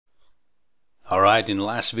Alright, in the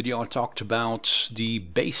last video I talked about the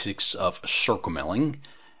basics of circle milling,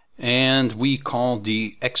 and we called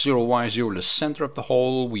the x0, y0 the center of the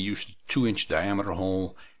hole. We used a 2-inch diameter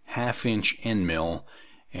hole, 1/2 inch end mill,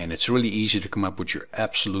 and it's really easy to come up with your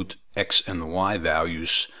absolute x and y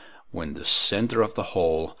values when the center of the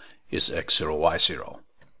hole is x0, y0.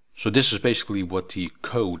 So this is basically what the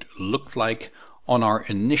code looked like on our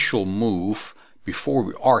initial move. Before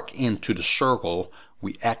we arc into the circle,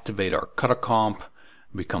 we activate our cutter comp,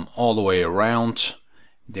 we come all the way around,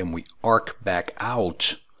 then we arc back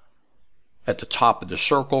out at the top of the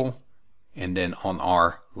circle, and then on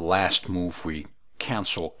our last move we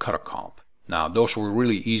cancel cutter comp. Now those were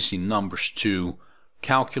really easy numbers to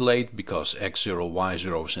calculate because x0,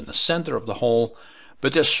 y0 is in the center of the hole,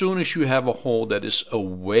 but as soon as you have a hole that is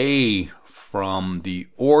away from the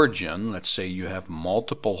origin, let's say you have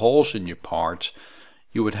multiple holes in your part,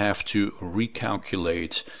 you would have to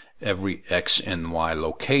recalculate every x and y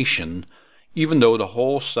location, even though the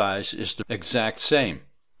hole size is the exact same.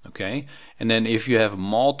 Okay, and then if you have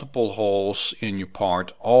multiple holes in your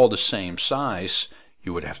part all the same size,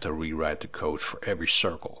 you would have to rewrite the code for every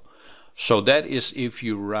circle. So that is if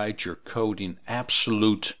you write your code in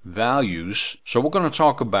absolute values. So we're going to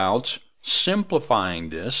talk about simplifying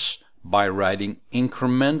this by writing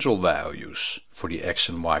incremental values for the x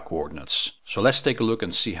and y coordinates. So let's take a look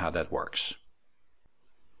and see how that works.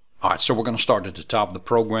 Alright, so we're going to start at the top of the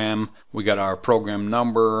program. We got our program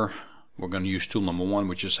number. We're going to use tool number 1,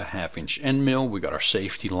 which is a 1/2 inch end mill. We got our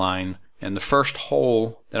safety line. And the first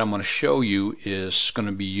hole that I'm going to show you is going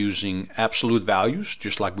to be using absolute values,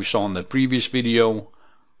 just like we saw in the previous video.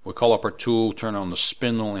 We call up our tool, turn on the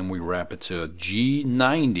spindle, and we wrap it to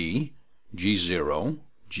G90, G0,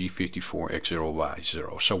 G54, X0,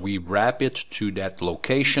 Y0. So we wrap it to that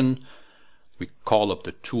location. We call up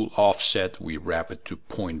the tool offset. We wrap it to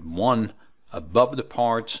 0.1 above the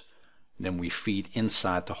part. Then we feed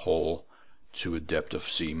inside the hole to a depth of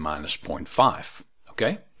Z minus 0.5.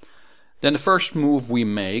 Okay? Then the first move we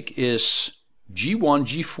make is G1,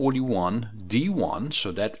 G41, D1.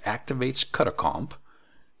 So that activates cutter comp.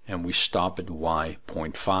 And we stop at Y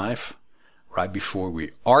 0.5 right before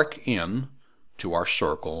we arc in to our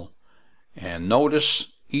circle, and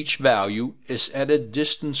notice each value is at a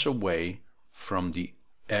distance away from the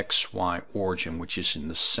XY origin, which is in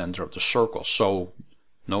the center of the circle. So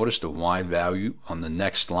notice the Y value on the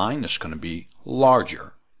next line is going to be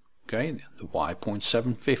larger, okay, the Y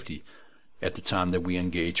 0.750 at the time that we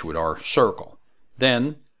engage with our circle.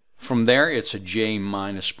 Then from there it's a J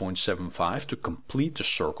minus 0.75 to complete the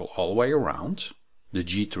circle all the way around. The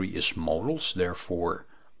G3 is modals, therefore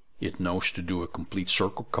it knows to do a complete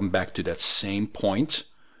circle, come back to that same point,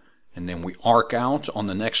 and then we arc out on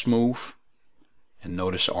the next move, and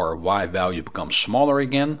notice our Y value becomes smaller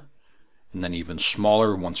again, and then even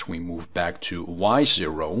smaller once we move back to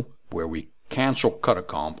Y0, where we cancel cutter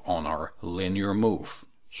comp on our linear move.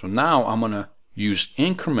 So now I'm going to use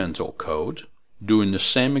incremental code, doing the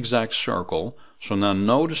same exact circle. So now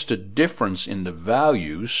notice the difference in the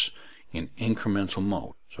values in incremental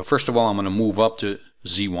mode. So first of all, I'm going to move up to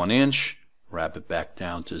Z1 inch, wrap it back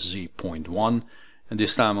down to Z.1, and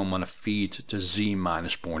this time I'm going to feed to Z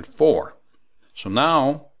minus 0.4. So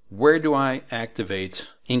now, where do I activate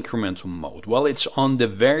incremental mode? Well, it's on the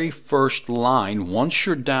very first line once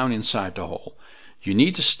you're down inside the hole. You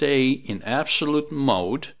need to stay in absolute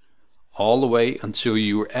mode all the way until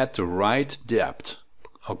you're at the right depth,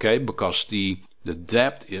 okay? Because the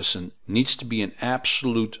depth needs to be an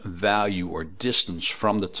absolute value or distance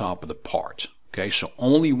from the top of the part. Okay, so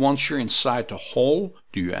only once you're inside the hole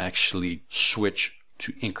do you actually switch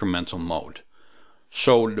to incremental mode.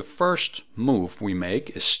 So the first move we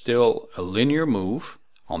make is still a linear move.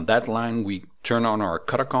 On that line we turn on our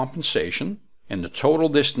cutter compensation, and the total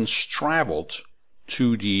distance traveled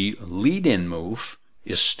to the lead-in move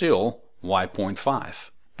is still Y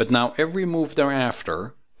 0.5. But now every move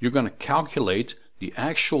thereafter you're going to calculate the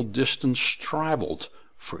actual distance traveled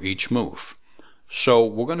for each move. So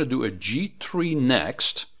we're going to do a G3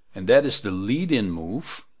 next, and that is the lead-in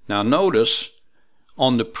move. Now notice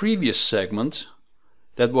on the previous segment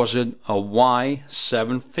that was a Y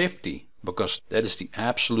 750, because that is the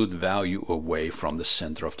absolute value away from the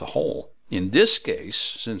center of the hole. In this case,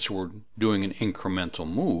 since we're doing an incremental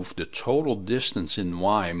move, the total distance in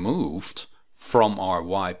Y moved from our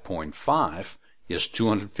Y 0.5 is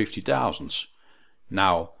 250 thousandths.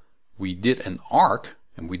 Now we did an arc,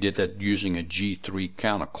 and we did that using a G3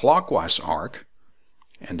 counterclockwise arc,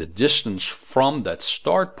 and the distance from that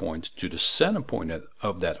start point to the center point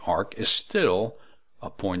of that arc is still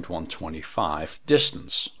a 0.125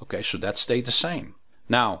 distance. Okay, so that stayed the same.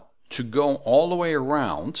 Now to go all the way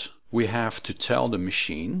around, we have to tell the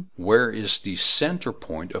machine where is the center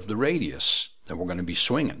point of the radius that we're going to be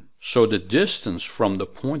swinging. So the distance from the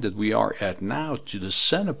point that we are at now to the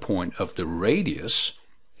center point of the radius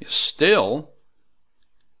is still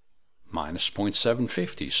minus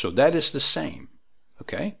 0.750. So that is the same.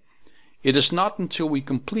 Okay? It is not until we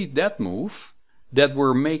complete that move that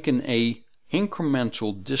we're making a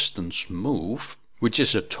incremental distance move, which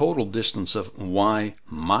is a total distance of y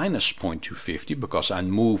minus 0.250, because I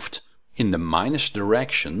moved in the minus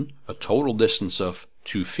direction, a total distance of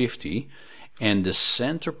 250, and the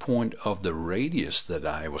center point of the radius that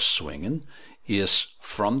I was swinging is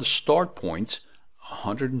from the start point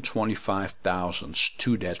 125 thousandths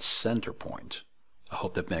to that center point. I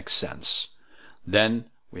hope that makes sense. Then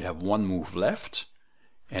we have one move left,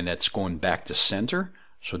 and that's going back to center.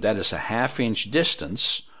 So that is a ½ inch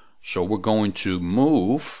distance. So we're going to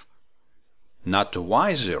move not to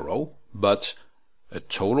y0, but a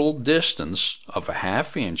total distance of a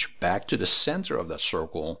 ½ inch back to the center of that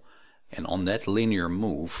circle. And on that linear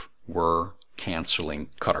move, we're canceling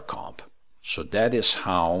cutter comp. So that is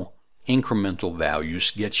how incremental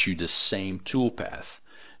values get you the same toolpath.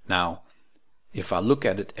 Now, if I look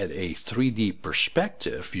at it at a 3D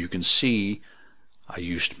perspective, you can see I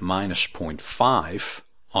used minus 0.5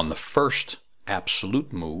 on the first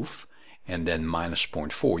absolute move and then minus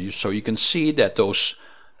 0.4. So you can see that those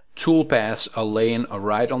toolpaths are laying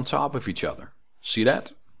right on top of each other. See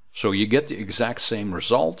that? So you get the exact same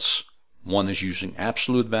results. One is using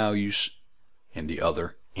absolute values and the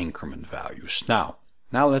other increment values. Now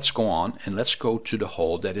let's go on and let's go to the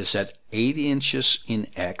hole that is at 8 inches in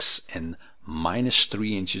X and minus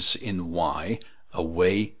 3 inches in Y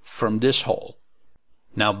away from this hole.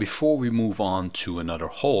 Now before we move on to another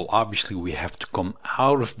hole, obviously we have to come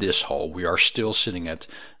out of this hole. We are still sitting at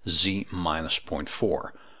Z minus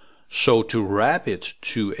 0.4. So to wrap it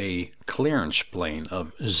to a clearance plane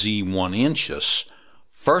of Z 1 inches,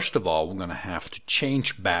 first of all we're going to have to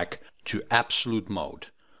change back to absolute mode.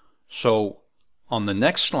 So on the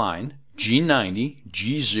next line, G90,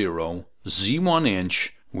 G0, Z1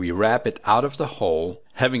 inch, we wrap it out of the hole,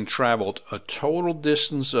 having traveled a total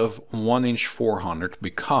distance of 1 inch 400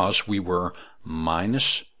 because we were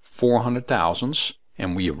minus 400 thousandths,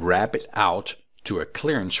 and we wrap it out to a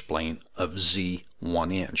clearance plane of Z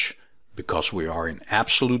 1 inch because we are in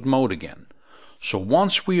absolute mode again. So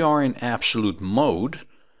once we are in absolute mode,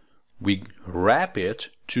 we wrap it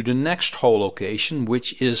to the next hole location,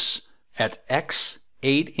 which is at X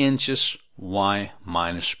 8 inches, Y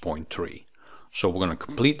minus 0.3. So we're going to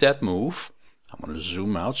complete that move. I'm going to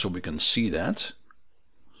zoom out so we can see that.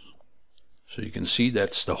 So you can see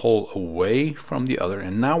that's the hole away from the other.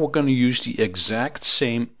 And now we're going to use the exact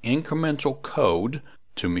same incremental code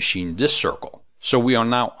to machine this circle. So we are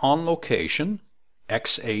now on location,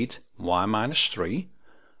 X8, Y minus 3.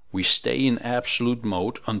 We stay in absolute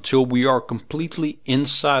mode until we are completely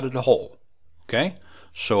inside of the hole. Okay,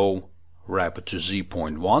 so wrap it to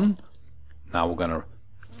Z.1. Now we're going to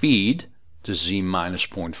feed to Z minus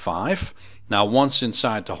 0.5. Now once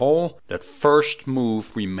inside the hole, that first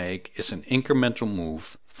move we make is an incremental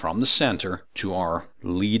move from the center to our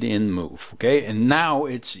lead-in move. Okay, and now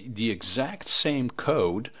it's the exact same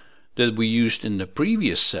code that we used in the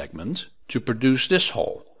previous segment to produce this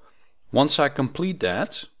hole. Once I complete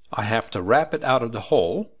that, I have to wrap it out of the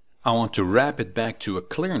hole. I want to wrap it back to a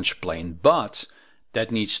clearance plane, but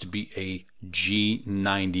that needs to be a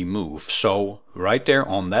G90 move. So right there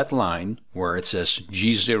on that line where it says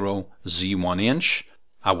G0, Z1 inch,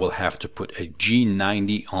 I will have to put a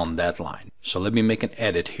G90 on that line. So let me make an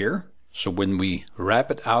edit here. So when we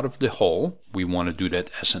wrap it out of the hole, we want to do that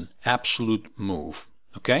as an absolute move.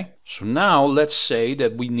 Okay, so now let's say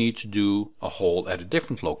that we need to do a hole at a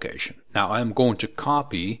different location. Now I'm going to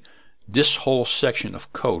copy this whole section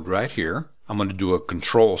of code right here. I'm going to do a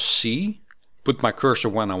Control C, put my cursor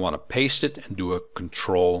when I want to paste it, and do a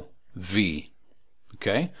Control V.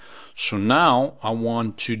 Okay, so now I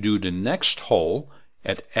want to do the next hole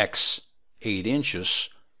at X 8 inches,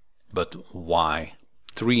 but Y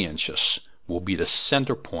 3 inches will be the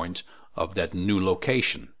center point of that new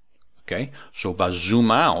location. Okay, so if I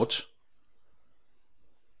zoom out,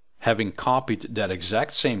 having copied that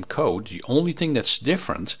exact same code, the only thing that's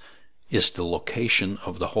different is the location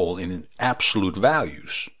of the hole in absolute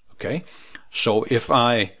values. Okay, so if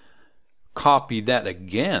I copy that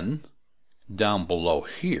again down below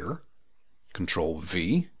here, Control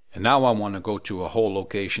V, and now I want to go to a hole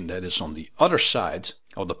location that is on the other side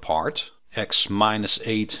of the part, X minus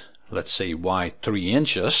 8, let's say Y 3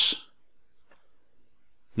 inches.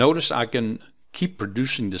 Notice I can keep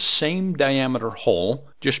producing the same diameter hole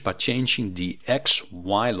just by changing the x,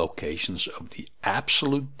 y locations of the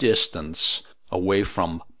absolute distance away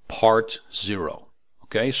from part 0.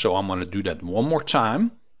 Okay, so I'm going to do that one more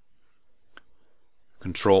time.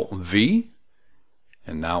 Control V,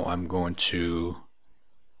 and now I'm going to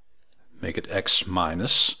make it x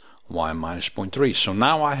minus y minus 0.3. So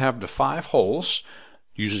now I have the 5 holes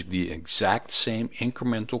using the exact same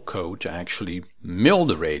incremental code to actually mill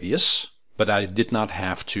the radius, but I did not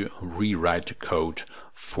have to rewrite the code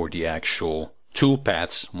for the actual tool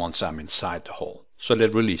paths once I'm inside the hole. So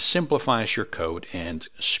that really simplifies your code and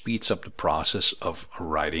speeds up the process of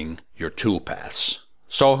writing your tool paths.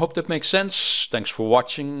 So I hope that makes sense. Thanks for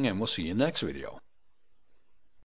watching, and we'll see you in the next video.